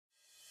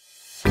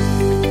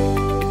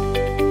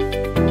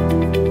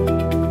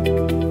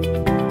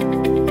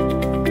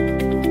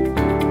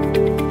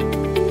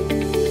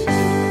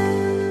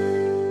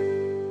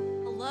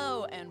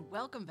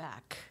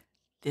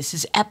This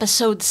is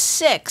episode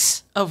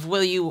 6 of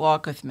Will You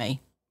Walk With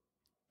Me?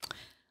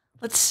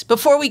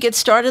 Before we get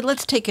started,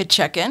 let's take a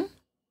check-in.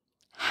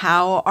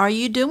 How are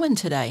you doing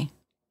today?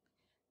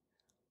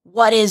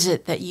 What is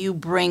it that you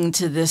bring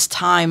to this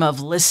time of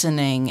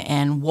listening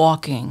and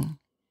walking?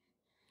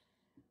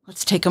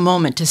 Let's take a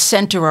moment to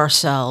center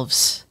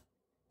ourselves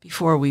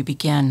before we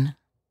begin.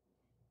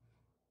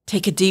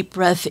 Take a deep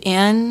breath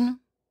in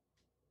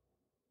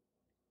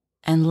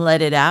and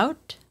let it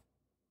out.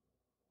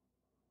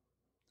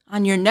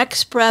 On your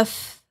next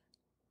breath,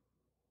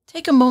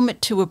 take a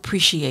moment to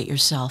appreciate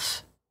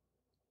yourself.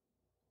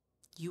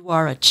 You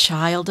are a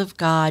child of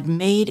God,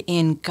 made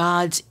in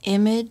God's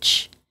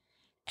image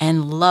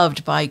and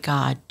loved by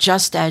God,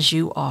 just as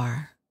you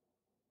are.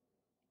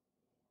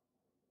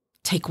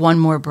 Take one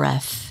more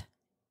breath,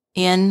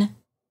 in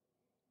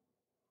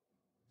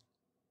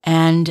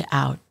and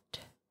out.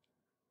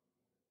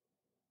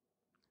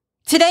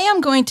 Today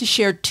I'm going to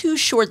share 2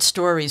 short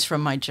stories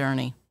from my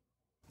journey.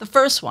 The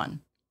first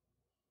one,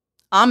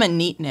 I'm a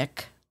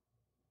neatnik.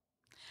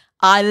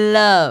 I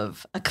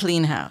love a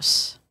clean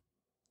house.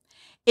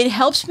 It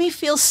helps me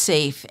feel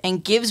safe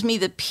and gives me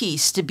the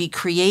peace to be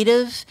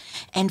creative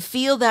and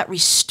feel that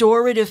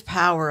restorative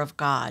power of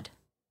God.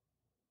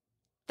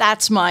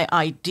 That's my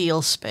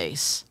ideal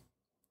space.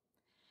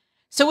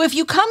 So if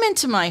you come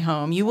into my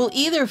home, you will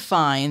either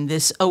find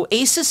this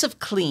oasis of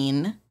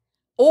clean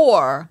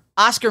or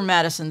Oscar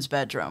Madison's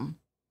bedroom.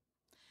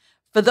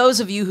 For those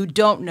of you who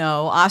don't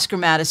know, Oscar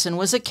Madison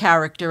was a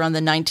character on the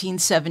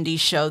 1970s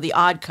show The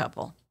Odd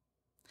Couple.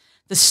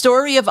 The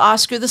story of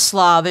Oscar the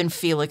Slob and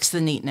Felix the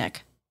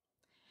Neatnik.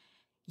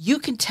 You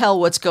can tell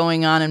what's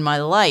going on in my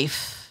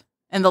life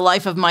and the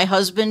life of my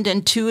husband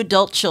and 2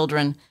 adult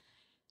children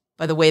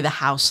by the way the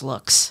house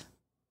looks.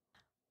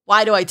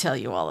 Why do I tell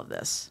you all of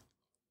this?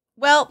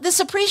 Well,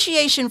 this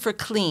appreciation for a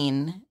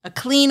clean,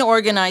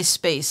 organized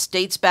space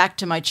dates back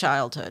to my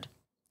childhood.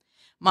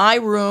 My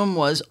room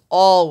was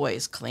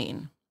always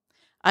clean.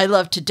 I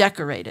loved to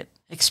decorate it,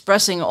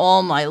 expressing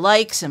all my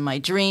likes and my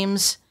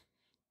dreams.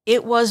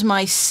 It was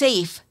my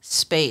safe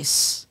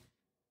space.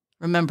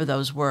 Remember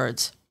those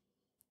words.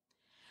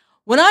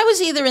 When I was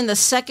either in the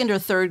 2nd or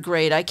 3rd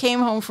grade, I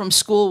came home from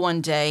school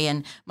one day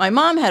and my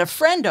mom had a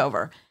friend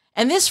over.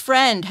 And this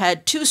friend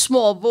had 2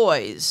 small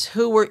boys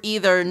who were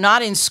either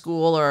not in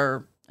school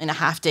or in a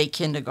half-day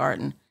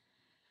kindergarten.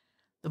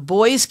 The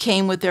boys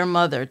came with their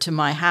mother to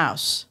my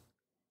house,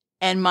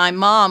 and my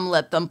mom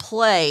let them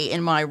play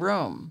in my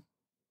room.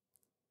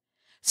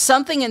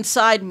 Something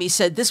inside me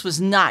said this was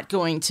not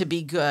going to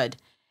be good.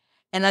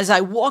 And as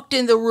I walked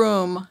in the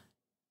room,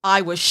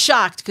 I was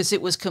shocked because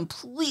it was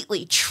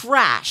completely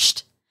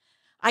trashed.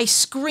 I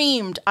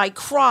screamed, I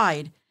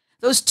cried.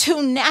 Those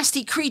 2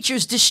 nasty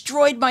creatures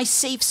destroyed my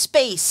safe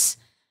space.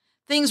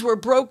 Things were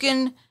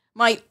broken.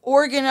 My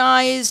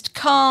organized,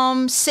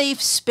 calm,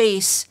 safe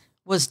space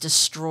was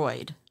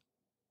destroyed.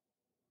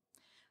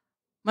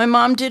 My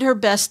mom did her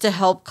best to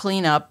help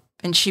clean up,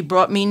 and she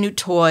brought me new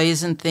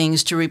toys and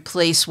things to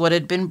replace what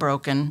had been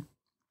broken.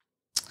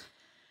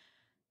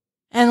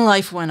 And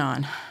life went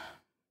on.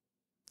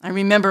 I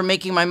remember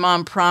making my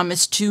mom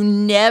promise to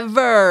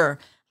never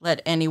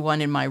let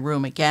anyone in my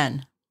room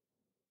again.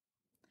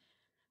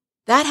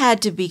 That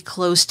had to be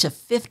close to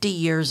 50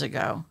 years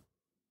ago.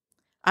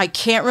 I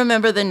can't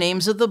remember the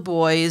names of the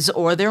boys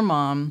or their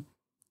mom,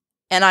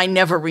 and I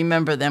never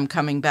remember them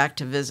coming back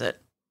to visit.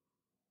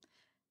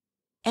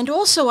 And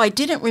also, I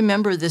didn't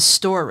remember this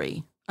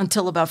story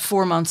until about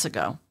 4 months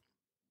ago.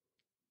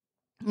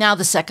 Now,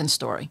 the second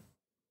story.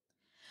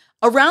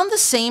 Around the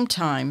same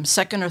time,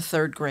 2nd or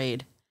 3rd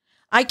grade,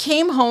 I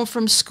came home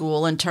from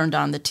school and turned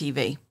on the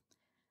TV.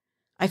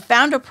 I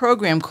found a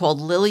program called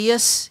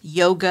Lilius,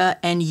 Yoga,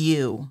 and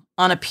You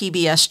on a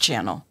PBS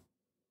channel.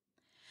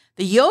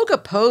 The yoga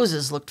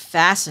poses looked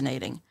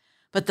fascinating,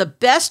 but the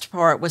best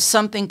part was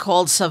something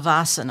called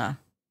savasana.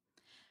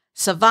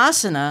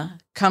 Savasana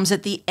comes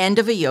at the end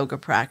of a yoga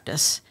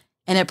practice,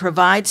 and it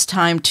provides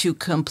time to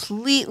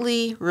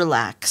completely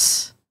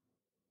relax.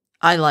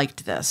 I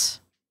liked this.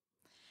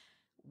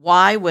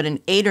 Why would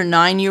an 8 or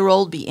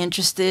 9-year-old be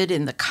interested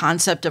in the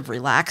concept of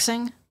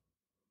relaxing?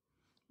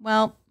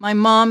 Well, my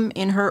mom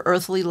in her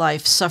earthly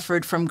life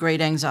suffered from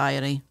great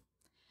anxiety.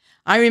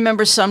 I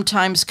remember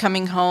sometimes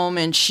coming home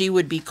and she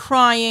would be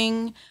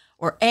crying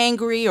or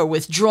angry or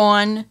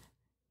withdrawn.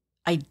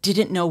 I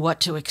didn't know what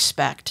to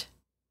expect.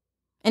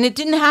 And it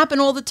didn't happen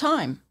all the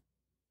time.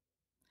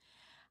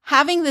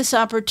 Having this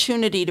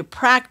opportunity to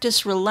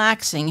practice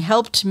relaxing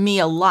helped me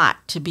a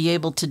lot to be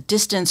able to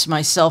distance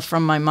myself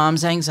from my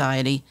mom's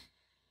anxiety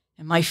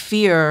and my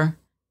fear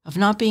of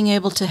not being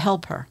able to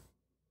help her.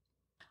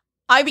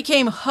 I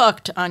became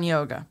hooked on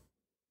yoga.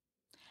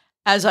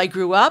 As I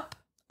grew up,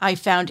 I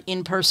found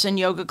in-person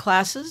yoga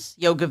classes,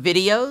 yoga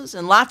videos,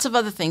 and lots of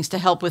other things to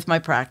help with my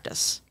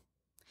practice.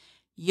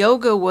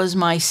 Yoga was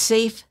my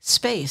safe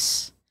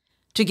space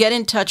to get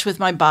in touch with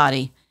my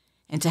body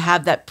and to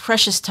have that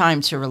precious time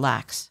to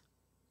relax.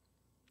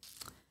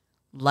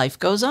 Life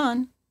goes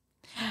on.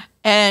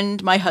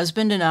 And my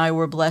husband and I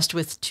were blessed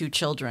with 2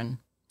 children.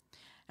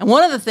 And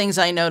one of the things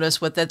I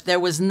noticed was that there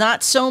was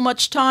not so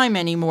much time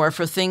anymore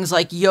for things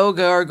like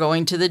yoga or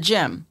going to the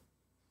gym.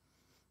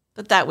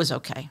 But that was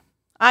okay.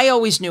 I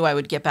always knew I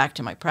would get back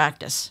to my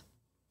practice.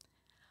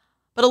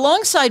 But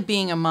alongside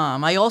being a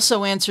mom, I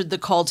also answered the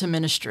call to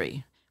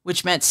ministry,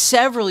 which meant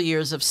several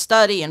years of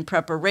study and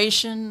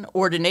preparation,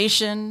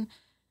 ordination.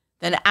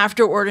 Then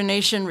after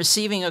ordination,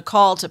 receiving a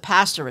call to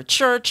pastor a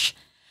church.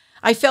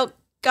 I felt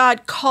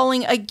God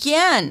calling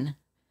again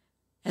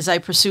as I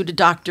pursued a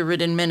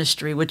doctorate in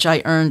ministry, which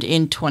I earned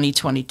in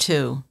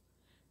 2022.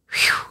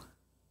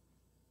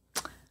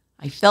 Whew.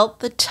 I felt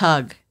the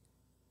tug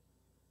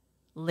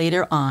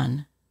later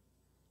on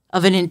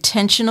of an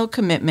intentional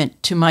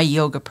commitment to my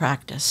yoga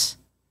practice.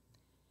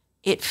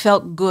 It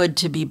felt good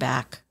to be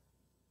back.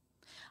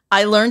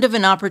 I learned of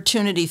an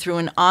opportunity through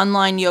an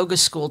online yoga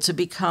school to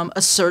become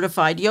a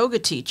certified yoga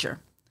teacher.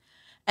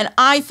 And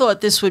I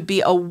thought this would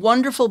be a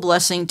wonderful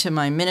blessing to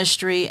my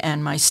ministry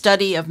and my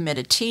study of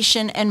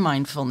meditation and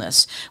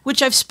mindfulness,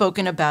 which I've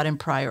spoken about in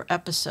prior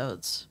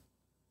episodes.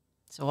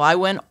 So I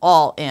went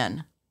all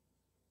in.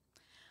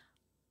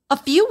 A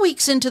few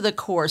weeks into the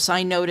course,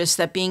 I noticed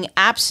that being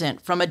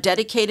absent from a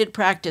dedicated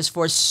practice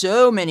for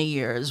so many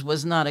years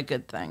was not a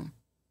good thing.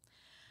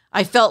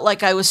 I felt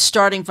like I was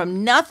starting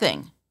from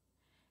nothing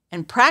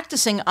and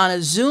practicing on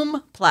a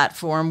Zoom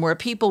platform where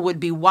people would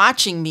be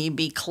watching me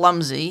be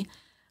clumsy.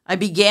 I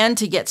began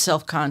to get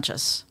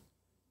self-conscious.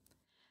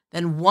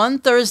 Then one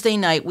Thursday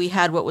night, we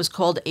had what was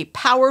called a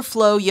power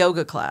flow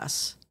yoga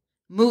class,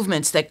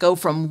 movements that go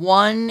from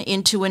one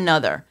into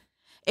another.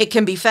 It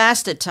can be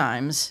fast at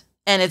times,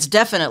 and it's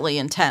definitely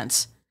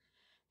intense.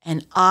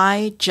 And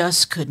I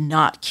just could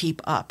not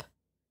keep up.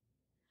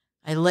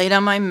 I laid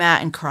on my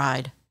mat and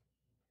cried.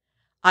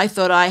 I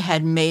thought I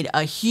had made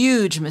a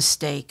huge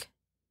mistake.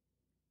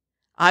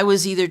 I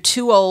was either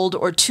too old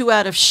or too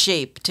out of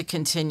shape to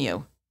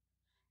continue.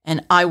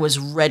 And I was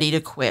ready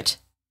to quit,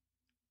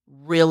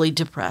 really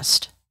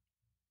depressed.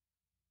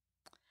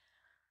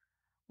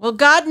 Well,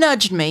 God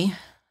nudged me,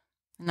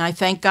 and I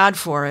thank God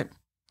for it.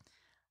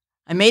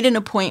 I made an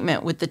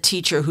appointment with the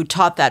teacher who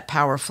taught that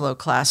Power Flow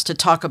class to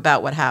talk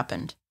about what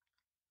happened.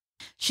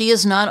 She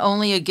is not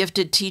only a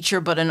gifted teacher,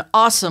 but an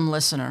awesome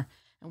listener,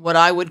 and what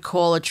I would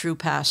call a true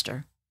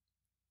pastor.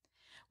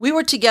 We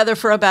were together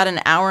for about an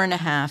hour and a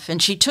half,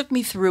 and she took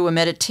me through a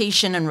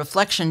meditation and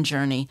reflection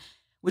journey,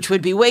 which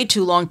would be way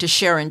too long to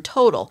share in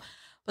total.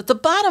 But the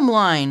bottom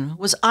line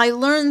was I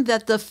learned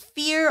that the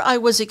fear I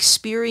was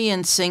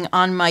experiencing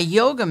on my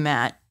yoga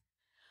mat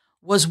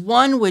was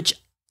one which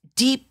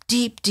deep,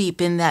 deep,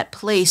 deep in that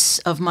place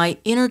of my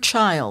inner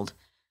child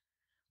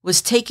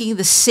was taking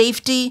the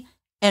safety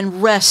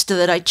and rest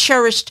that I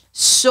cherished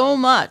so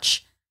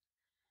much,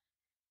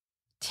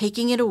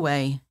 taking it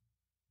away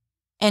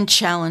and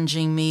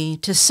challenging me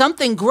to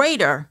something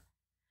greater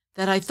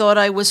that I thought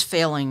I was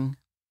failing.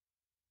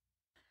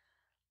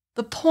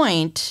 The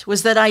point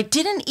was that I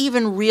didn't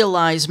even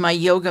realize my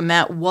yoga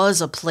mat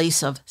was a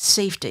place of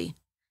safety,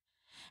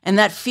 and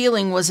that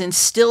feeling was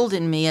instilled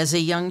in me as a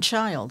young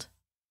child.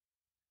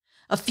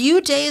 A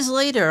few days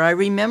later, I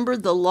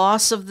remembered the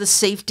loss of the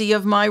safety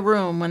of my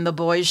room when the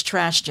boys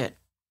trashed it.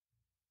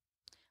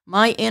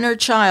 My inner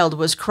child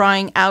was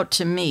crying out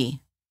to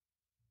me,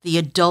 the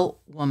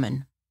adult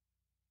woman.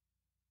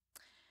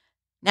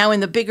 Now,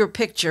 in the bigger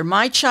picture,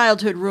 my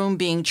childhood room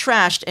being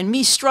trashed and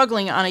me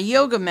struggling on a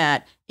yoga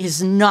mat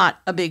is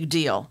not a big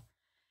deal.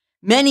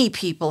 Many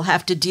people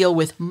have to deal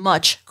with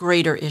much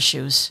greater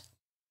issues.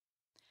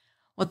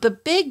 What the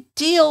big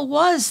deal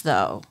was,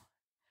 though,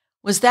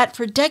 was that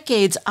for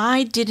decades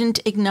I didn't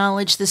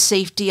acknowledge the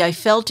safety I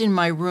felt in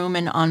my room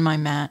and on my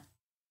mat.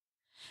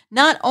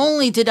 Not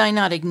only did I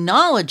not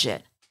acknowledge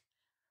it,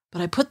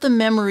 but I put the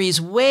memories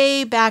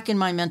way back in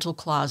my mental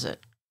closet.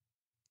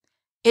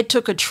 It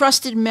took a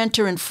trusted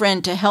mentor and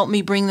friend to help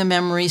me bring the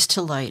memories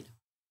to light.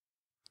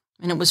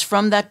 And it was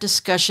from that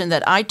discussion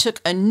that I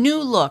took a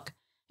new look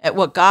at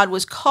what God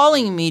was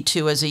calling me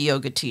to as a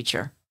yoga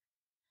teacher.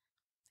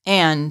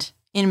 And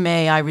in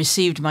May, I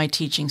received my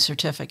teaching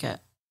certificate.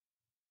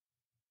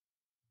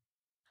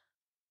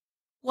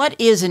 What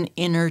is an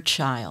inner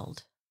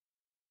child?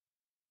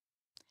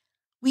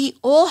 We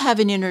all have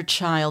an inner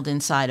child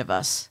inside of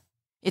us.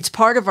 It's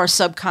part of our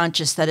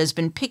subconscious that has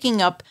been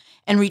picking up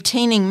and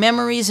retaining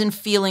memories and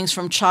feelings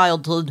from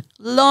childhood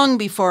long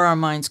before our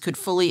minds could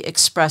fully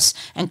express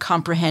and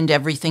comprehend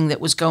everything that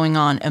was going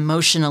on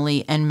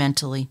emotionally and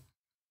mentally.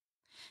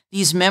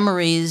 These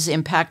memories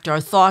impact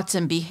our thoughts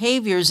and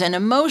behaviors and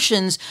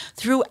emotions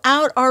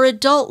throughout our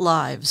adult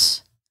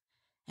lives.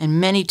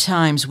 And many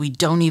times we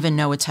don't even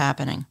know it's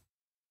happening.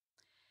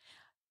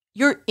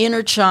 Your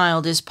inner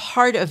child is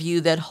part of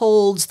you that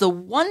holds the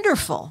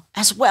wonderful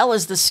as well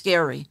as the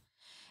scary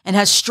and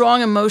has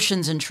strong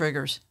emotions and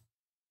triggers.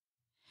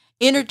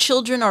 Inner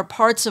children are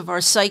parts of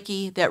our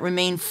psyche that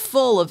remain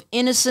full of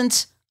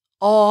innocence,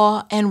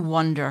 awe, and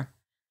wonder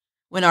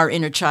when our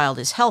inner child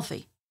is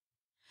healthy.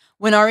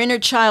 When our inner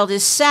child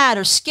is sad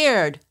or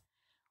scared,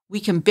 we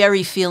can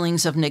bury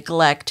feelings of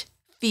neglect,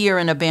 fear,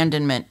 and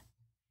abandonment,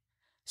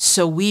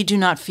 so we do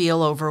not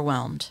feel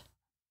overwhelmed.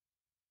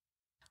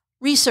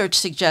 Research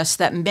suggests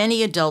that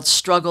many adults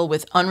struggle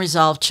with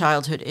unresolved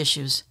childhood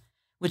issues,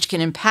 which can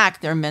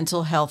impact their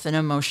mental health and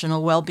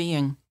emotional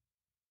well-being.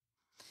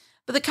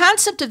 But the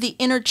concept of the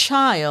inner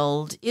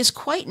child is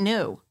quite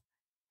new.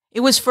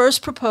 It was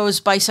first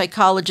proposed by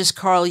psychologist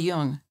Carl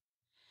Jung.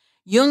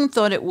 Jung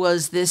thought it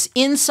was this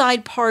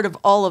inside part of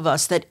all of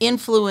us that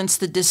influenced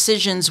the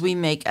decisions we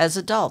make as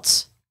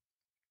adults.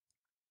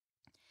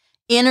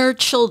 Inner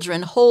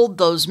children hold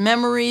those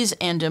memories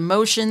and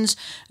emotions,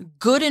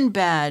 good and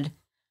bad,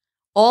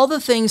 all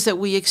the things that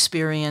we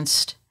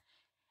experienced.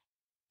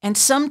 And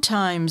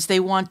sometimes they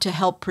want to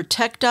help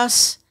protect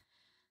us.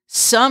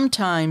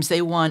 Sometimes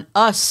they want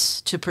us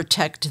to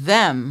protect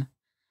them.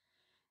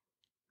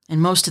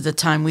 And most of the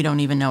time, we don't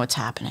even know it's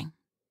happening.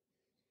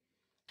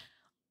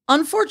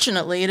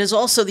 Unfortunately, it is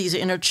also these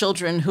inner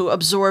children who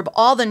absorb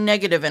all the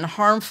negative and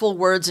harmful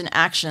words and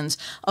actions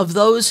of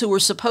those who were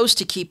supposed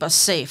to keep us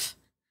safe.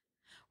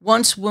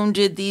 Once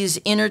wounded, these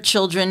inner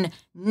children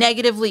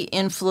negatively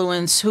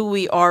influence who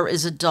we are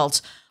as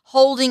adults,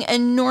 holding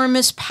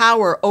enormous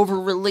power over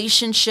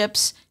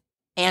relationships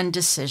and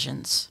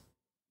decisions.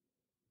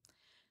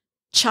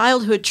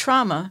 Childhood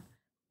trauma,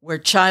 where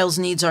child's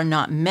needs are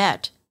not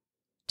met,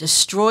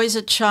 destroys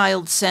a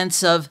child's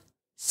sense of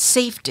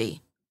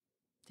safety.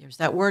 There's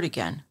that word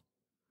again.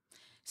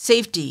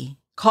 Safety,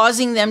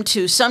 causing them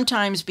to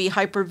sometimes be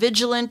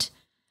hypervigilant,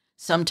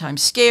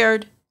 sometimes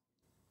scared.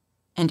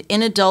 And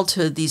in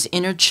adulthood, these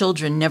inner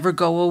children never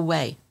go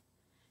away.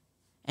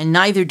 And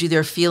neither do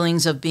their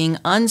feelings of being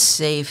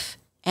unsafe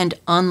and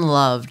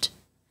unloved,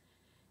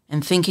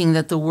 and thinking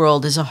that the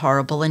world is a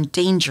horrible and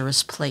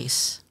dangerous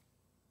place.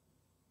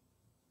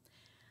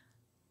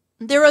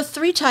 There are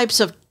 3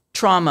 types of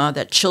trauma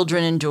that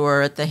children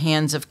endure at the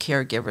hands of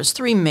caregivers,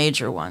 3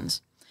 major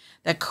ones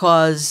that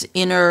cause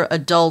inner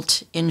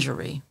adult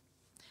injury.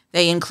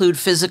 They include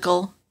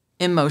physical,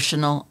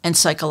 emotional, and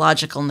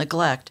psychological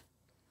neglect.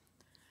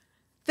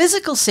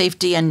 Physical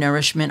safety and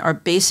nourishment are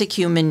basic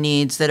human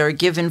needs that are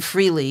given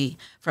freely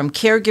from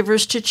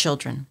caregivers to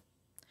children.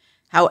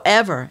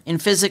 However, in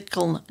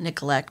physical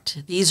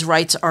neglect, these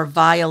rights are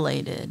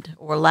violated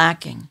or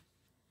lacking.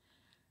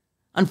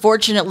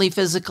 Unfortunately,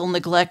 physical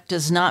neglect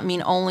does not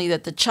mean only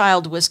that the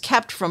child was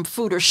kept from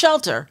food or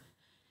shelter.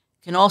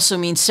 It can also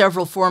mean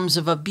several forms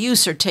of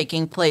abuse are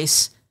taking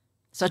place,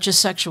 such as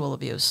sexual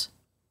abuse.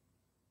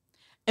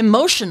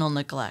 Emotional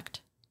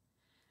neglect.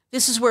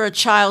 This is where a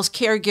child's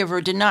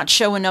caregiver did not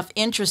show enough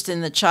interest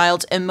in the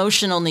child's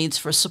emotional needs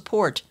for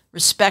support,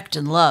 respect,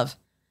 and love.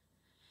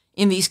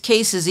 In these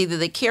cases, either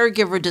the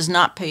caregiver does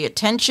not pay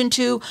attention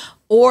to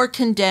or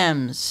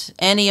condemns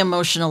any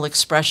emotional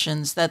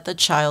expressions that the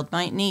child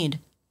might need.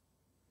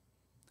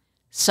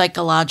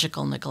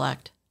 Psychological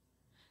neglect.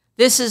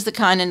 This is the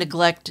kind of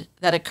neglect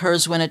that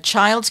occurs when a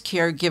child's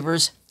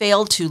caregivers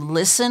fail to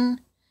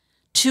listen,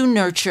 to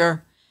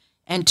nurture,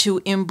 and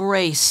to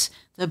embrace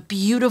the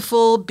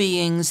beautiful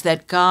beings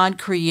that God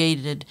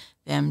created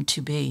them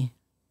to be.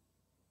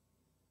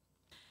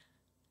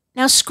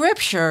 Now,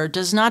 Scripture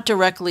does not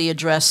directly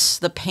address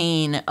the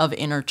pain of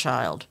inner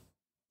child.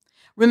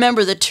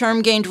 Remember, the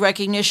term gained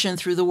recognition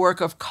through the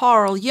work of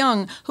Carl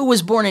Jung, who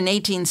was born in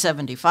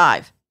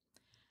 1875.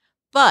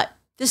 But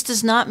this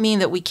does not mean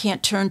that we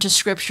can't turn to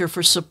Scripture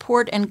for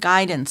support and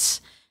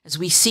guidance as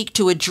we seek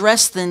to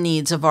address the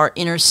needs of our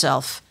inner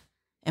self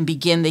and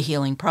begin the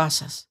healing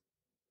process.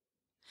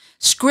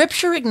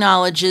 Scripture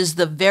acknowledges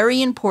the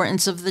very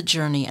importance of the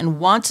journey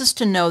and wants us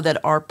to know that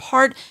our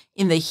part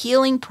in the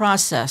healing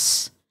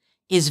process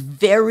is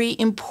very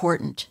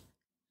important.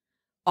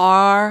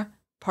 Our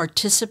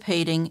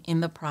participating in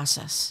the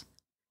process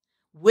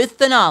with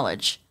the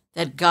knowledge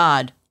that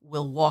God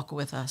will walk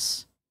with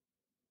us.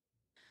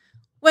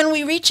 When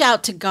we reach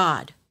out to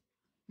God,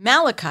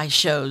 Malachi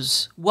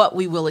shows what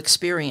we will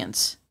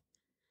experience.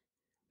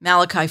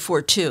 Malachi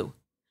 4:2.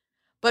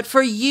 But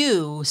for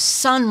you,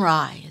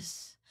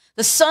 sunrise,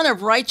 the sun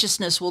of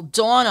righteousness will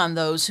dawn on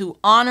those who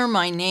honor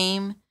my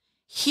name,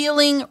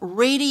 healing,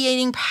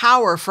 radiating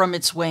power from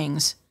its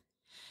wings.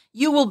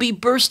 You will be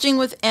bursting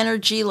with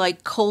energy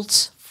like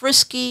colts,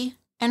 frisky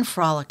and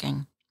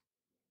frolicking.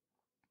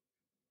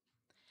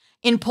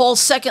 In Paul's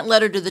second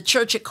letter to the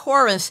church at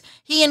Corinth,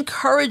 he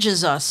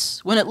encourages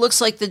us when it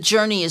looks like the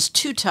journey is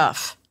too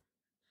tough.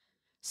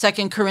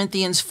 2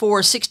 Corinthians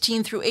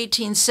 4:16 through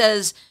 18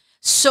 says,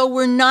 so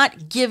we're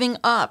not giving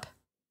up.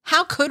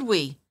 How could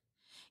we?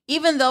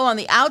 Even though on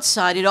the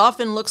outside it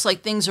often looks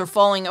like things are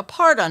falling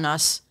apart on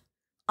us,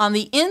 on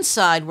the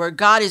inside where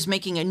God is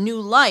making a new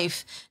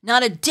life,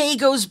 not a day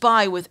goes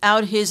by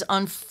without his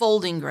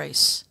unfolding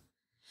grace.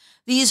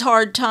 These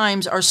hard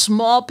times are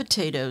small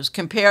potatoes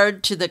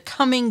compared to the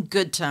coming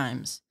good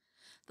times,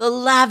 the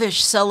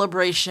lavish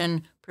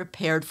celebration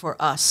prepared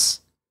for us.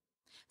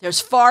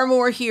 There's far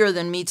more here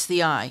than meets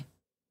the eye.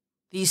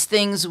 These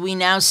things we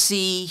now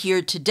see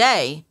here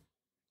today,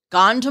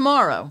 gone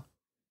tomorrow,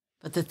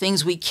 but the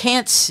things we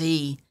can't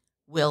see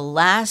will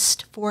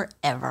last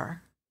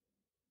forever.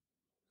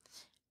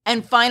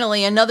 And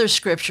finally, another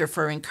scripture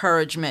for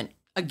encouragement,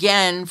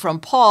 Again, from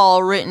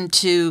Paul, written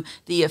to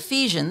the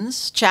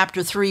Ephesians,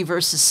 chapter 3,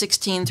 verses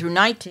 16 through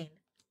 19.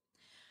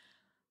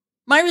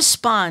 My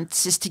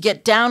response is to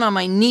get down on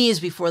my knees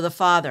before the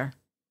Father,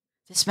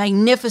 this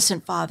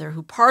magnificent Father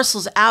who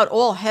parcels out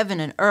all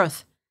heaven and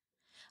earth.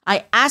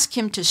 I ask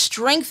him to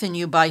strengthen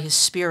you by his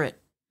Spirit,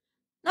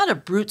 not a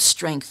brute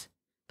strength,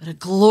 but a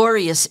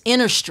glorious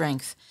inner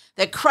strength,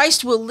 that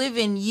Christ will live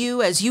in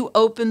you as you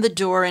open the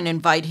door and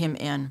invite him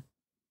in.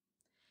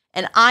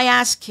 And I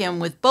ask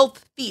him with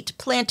both feet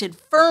planted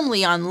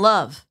firmly on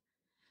love,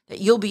 that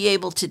you'll be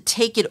able to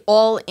take it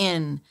all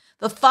in,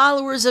 the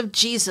followers of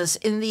Jesus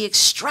in the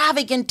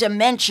extravagant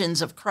dimensions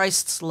of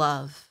Christ's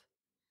love.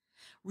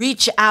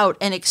 Reach out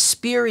and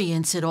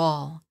experience it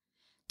all.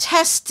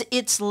 Test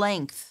its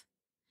length.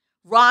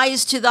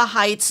 Rise to the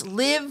heights,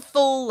 live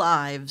full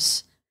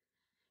lives,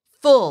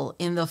 full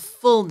in the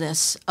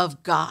fullness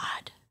of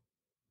God.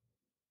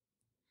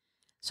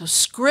 So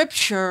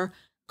Scripture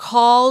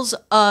calls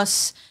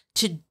us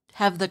to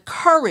have the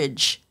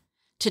courage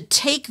to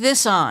take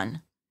this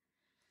on,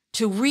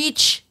 to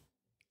reach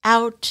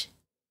out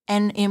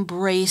and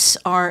embrace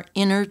our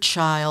inner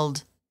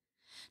child,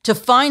 to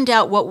find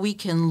out what we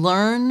can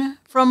learn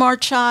from our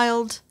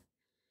child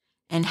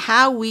and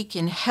how we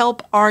can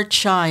help our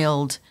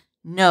child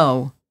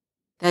know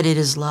that it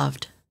is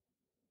loved.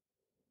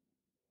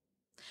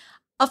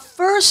 A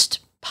first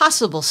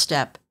possible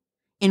step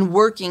in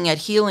working at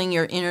healing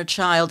your inner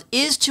child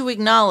is to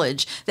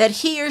acknowledge that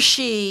he or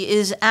she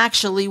is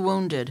actually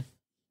wounded.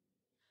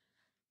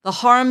 The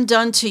harm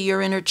done to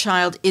your inner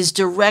child is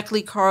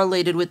directly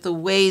correlated with the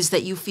ways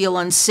that you feel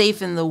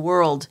unsafe in the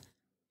world.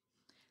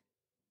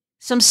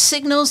 Some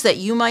signals that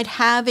you might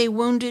have a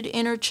wounded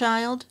inner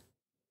child: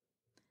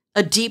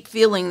 a deep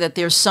feeling that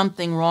there's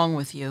something wrong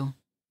with you,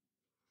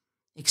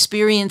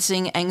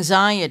 experiencing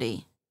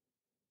anxiety,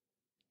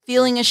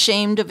 feeling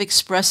ashamed of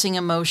expressing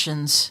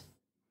emotions,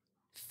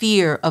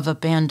 fear of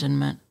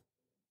abandonment.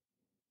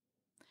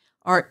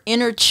 Our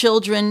inner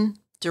children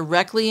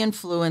directly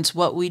influence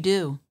what we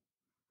do.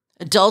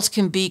 Adults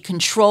can be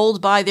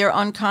controlled by their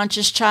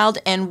unconscious child,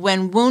 and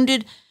when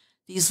wounded,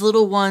 these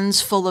little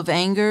ones, full of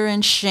anger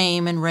and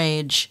shame and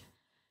rage,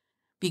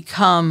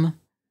 become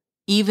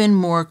even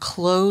more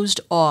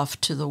closed off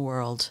to the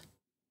world.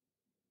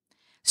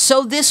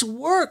 So this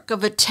work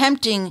of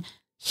attempting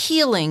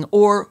healing,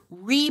 or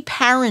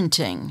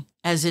reparenting,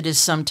 as it is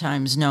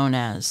sometimes known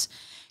as,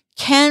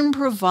 can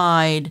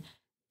provide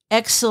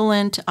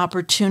excellent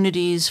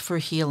opportunities for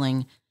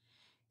healing.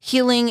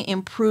 Healing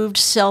improved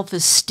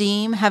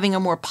self-esteem, having a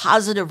more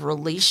positive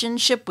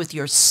relationship with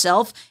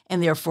yourself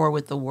and therefore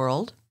with the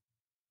world.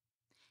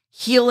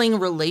 Healing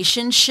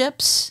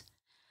relationships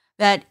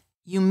that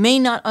you may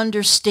not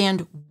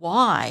understand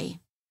why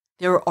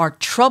there are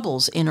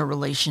troubles in a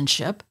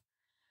relationship,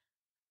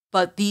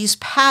 but these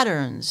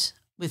patterns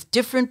with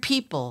different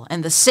people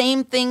and the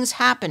same things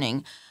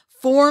happening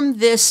form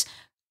this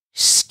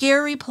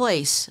scary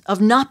place of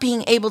not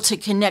being able to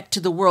connect to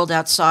the world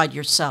outside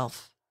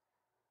yourself.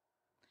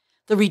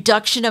 The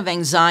reduction of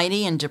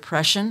anxiety and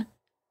depression,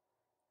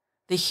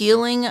 the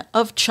healing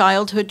of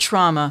childhood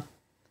trauma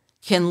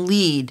can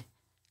lead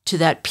to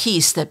that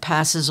peace that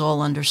passes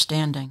all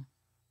understanding.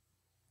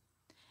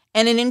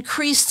 And an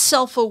increased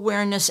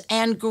self-awareness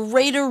and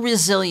greater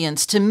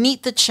resilience to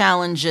meet the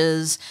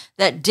challenges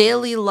that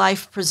daily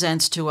life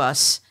presents to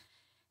us,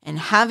 and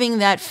having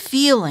that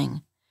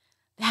feeling,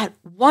 that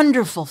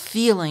wonderful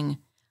feeling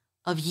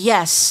of,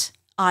 yes,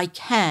 I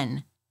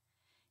can.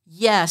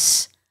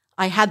 Yes,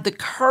 I had the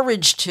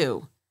courage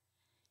to.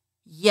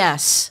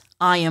 Yes,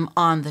 I am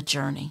on the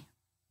journey.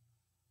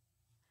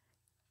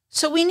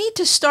 So we need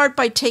to start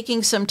by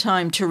taking some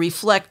time to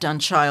reflect on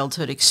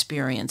childhood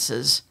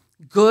experiences,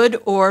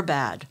 good or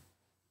bad.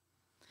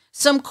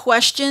 Some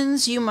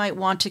questions you might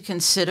want to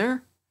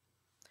consider: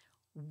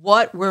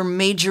 what were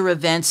major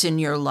events in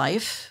your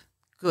life,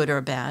 good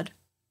or bad?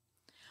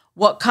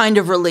 What kind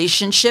of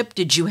relationship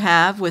did you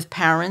have with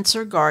parents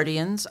or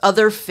guardians,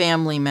 other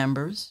family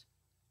members?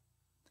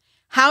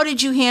 How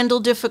did you handle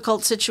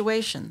difficult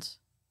situations?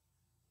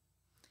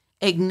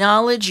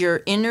 Acknowledge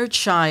your inner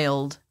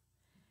child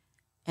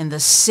and the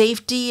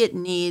safety it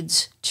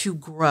needs to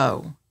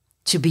grow,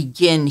 to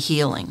begin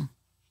healing.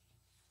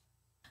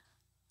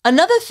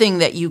 Another thing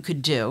that you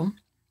could do,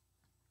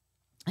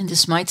 and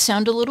this might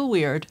sound a little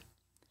weird,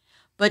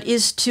 but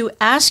is to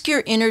ask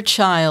your inner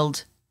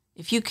child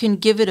if you can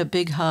give it a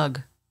big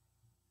hug.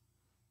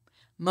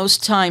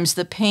 Most times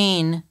the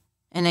pain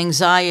and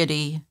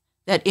anxiety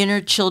that inner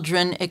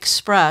children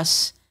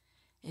express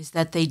is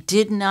that they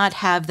did not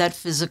have that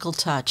physical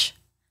touch.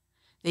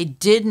 They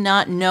did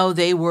not know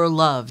they were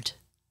loved.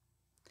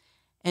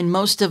 And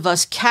most of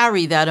us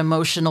carry that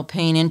emotional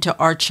pain into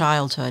our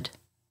childhood.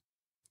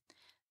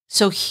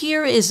 So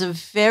here is a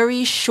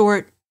very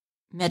short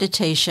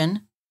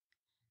meditation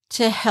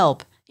to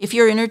help if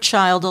your inner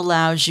child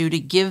allows you to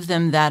give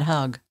them that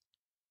hug.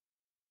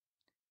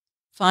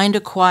 Find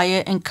a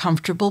quiet and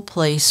comfortable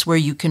place where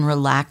you can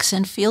relax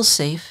and feel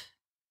safe.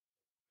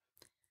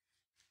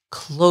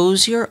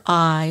 Close your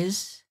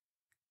eyes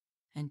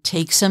And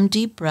take some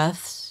deep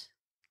breaths.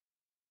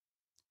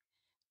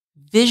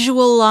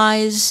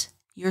 Visualize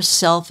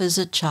yourself as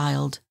a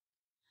child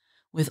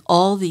with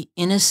all the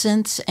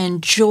innocence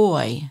and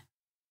joy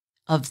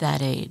of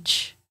that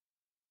age.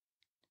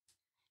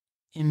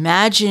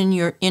 Imagine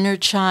your inner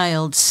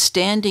child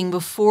standing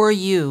before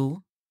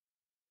you,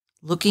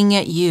 looking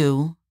at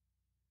you,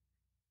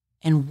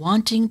 and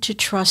wanting to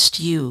trust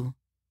you,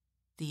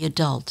 the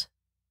adult.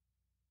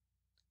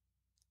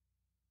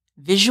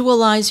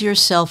 Visualize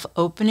yourself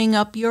opening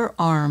up your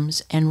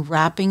arms and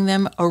wrapping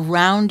them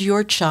around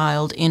your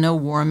child in a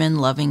warm and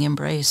loving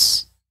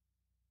embrace.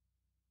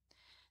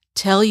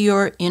 Tell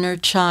your inner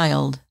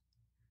child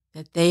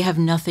that they have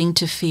nothing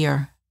to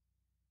fear,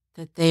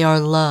 that they are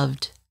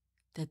loved,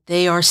 that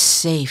they are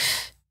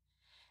safe,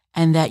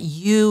 and that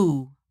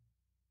you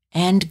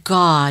and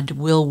God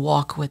will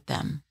walk with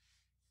them.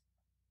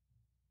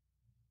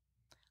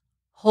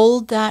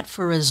 Hold that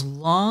for as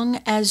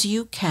long as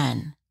you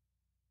can.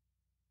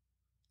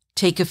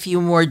 Take a few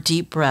more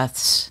deep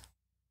breaths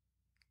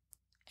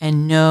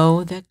and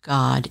know that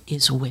God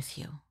is with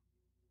you.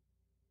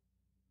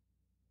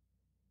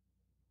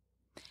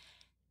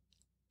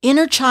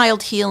 Inner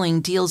child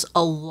healing deals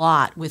a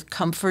lot with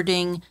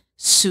comforting,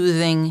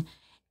 soothing,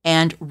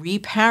 and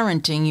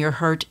reparenting your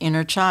hurt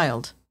inner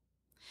child.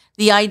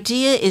 The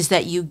idea is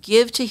that you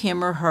give to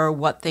him or her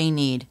what they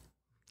need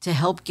to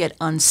help get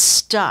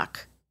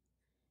unstuck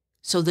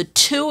so the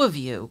two of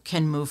you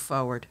can move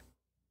forward.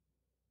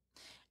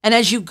 And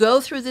as you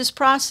go through this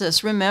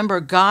process, remember,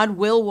 God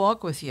will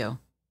walk with you.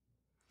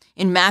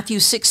 In Matthew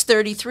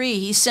 6:33,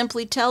 he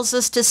simply tells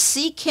us to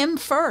seek him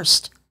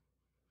first.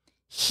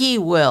 He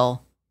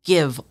will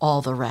give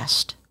all the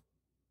rest.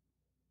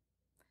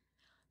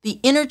 The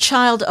inner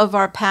child of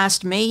our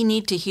past may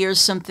need to hear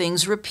some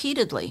things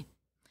repeatedly.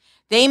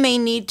 They may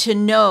need to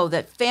know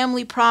that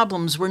family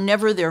problems were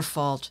never their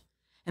fault,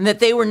 and that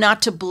they were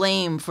not to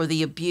blame for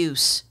the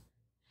abuse,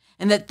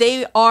 and that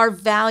they are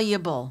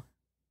valuable.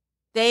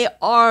 They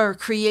are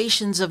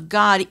creations of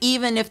God,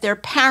 even if their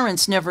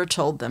parents never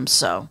told them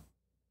so.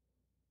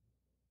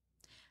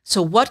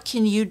 So what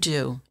can you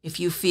do if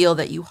you feel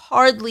that you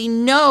hardly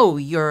know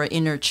your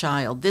inner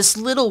child, this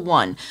little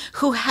one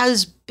who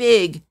has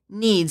big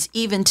needs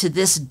even to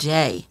this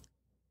day?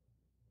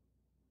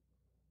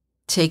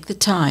 Take the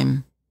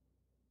time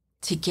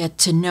to get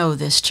to know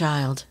this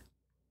child.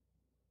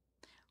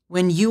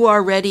 When you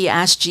are ready,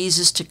 ask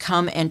Jesus to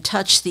come and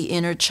touch the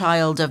inner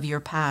child of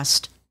your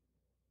past.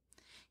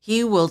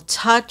 He will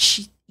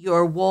touch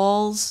your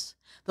walls,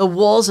 the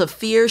walls of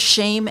fear,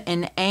 shame,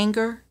 and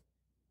anger.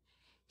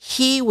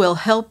 He will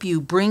help you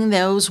bring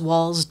those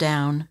walls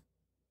down.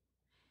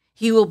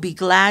 He will be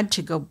glad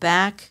to go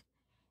back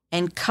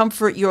and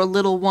comfort your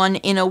little one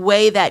in a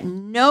way that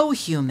no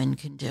human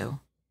can do.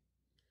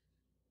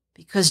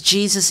 Because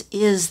Jesus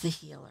is the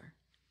healer,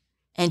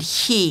 and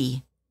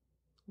he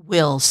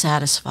will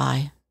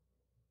satisfy.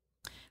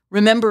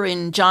 Remember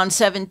in John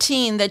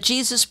 17 that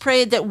Jesus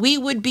prayed that we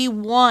would be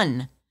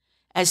one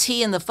as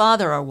he and the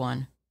Father are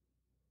one.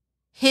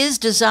 His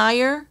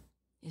desire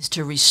is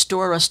to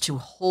restore us to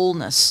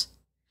wholeness,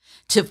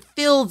 to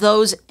fill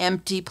those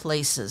empty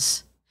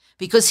places,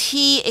 because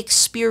he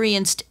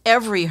experienced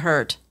every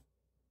hurt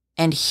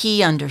and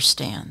he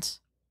understands.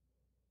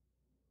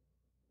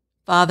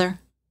 Father,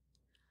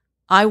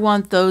 I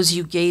want those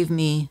you gave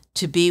me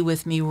to be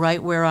with me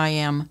right where I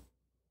am,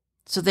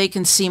 so they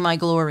can see my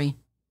glory,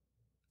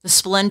 the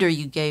splendor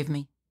you gave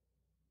me.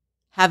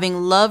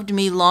 Having loved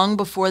me long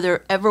before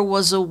there ever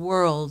was a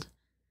world,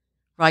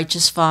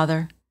 righteous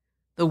Father,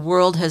 the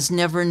world has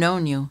never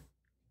known you,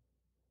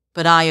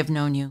 but I have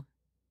known you.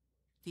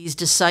 These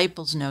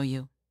disciples know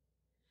you.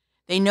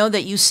 They know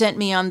that you sent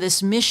me on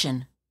this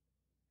mission.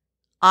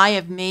 I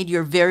have made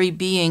your very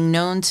being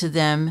known to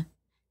them,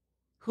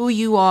 who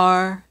you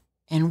are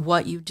and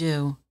what you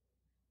do.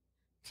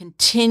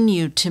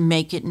 Continue to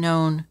make it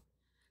known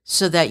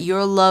so that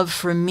your love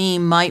for me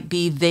might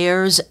be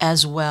theirs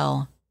as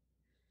well,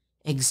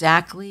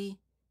 exactly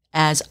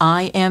as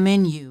I am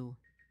in you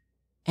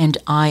and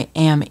I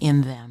am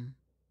in them.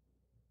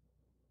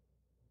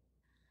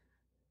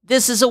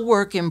 This is a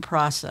work in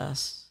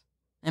process,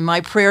 and my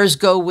prayers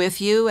go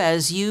with you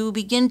as you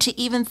begin to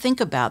even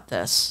think about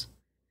this.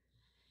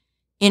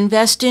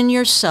 Invest in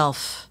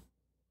yourself.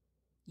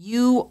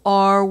 You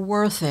are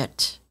worth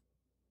it.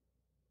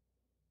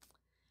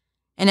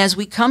 And as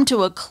we come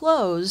to a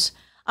close,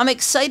 I'm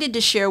excited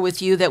to share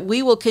with you that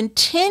we will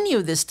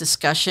continue this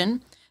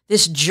discussion,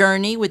 this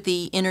journey with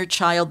the inner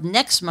child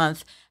next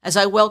month as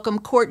I welcome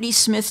Courtney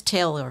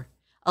Smith-Taylor,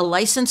 a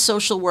licensed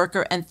social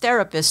worker and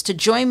therapist, to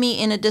join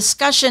me in a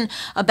discussion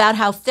about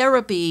how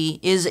therapy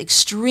is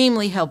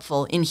extremely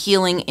helpful in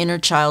healing inner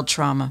child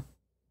trauma.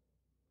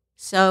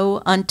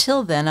 So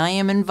until then, I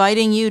am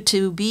inviting you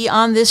to be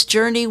on this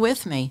journey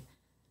with me,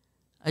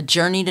 a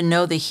journey to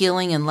know the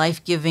healing and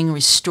life-giving,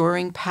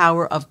 restoring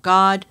power of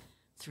God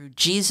through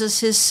Jesus,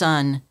 his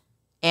Son,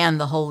 and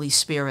the Holy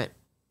Spirit.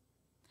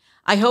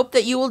 I hope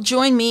that you will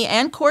join me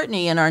and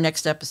Courtney in our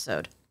next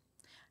episode.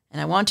 And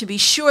I want to be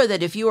sure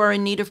that if you are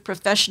in need of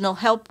professional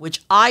help,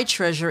 which I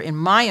treasure in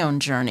my own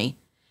journey,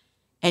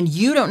 and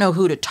you don't know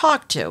who to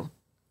talk to,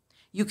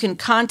 you can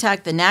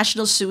contact the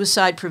National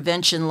Suicide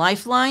Prevention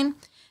Lifeline,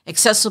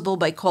 accessible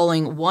by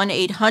calling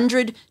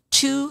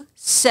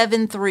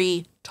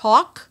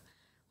 1-800-273-TALK,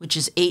 which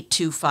is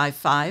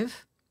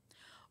 8255.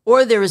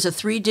 Or there is a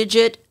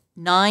 3-digit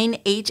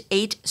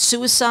 988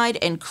 Suicide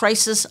and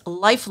Crisis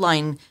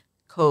Lifeline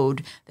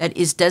code that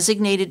is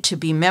designated to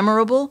be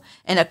memorable,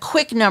 and a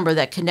quick number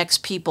that connects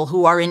people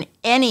who are in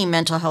any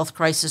mental health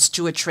crisis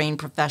to a trained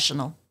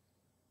professional.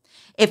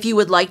 If you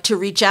would like to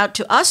reach out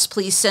to us,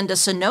 please send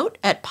us a note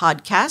at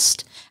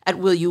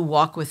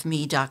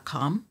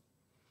podcast@willyouwalkwithme.com.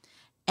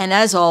 And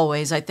as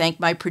always, I thank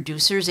my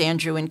producers,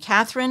 Andrew and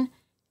Catherine,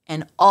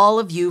 and all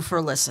of you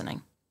for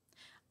listening.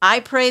 I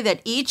pray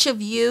that each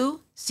of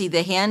you see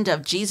the hand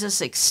of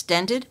Jesus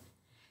extended,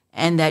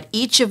 and that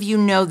each of you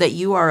know that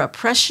you are a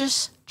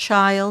precious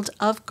child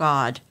of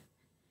God.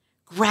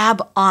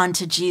 Grab on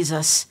to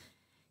Jesus.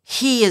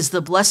 He is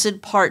the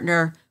blessed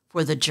partner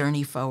for the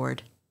journey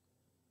forward.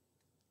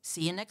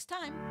 See you next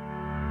time.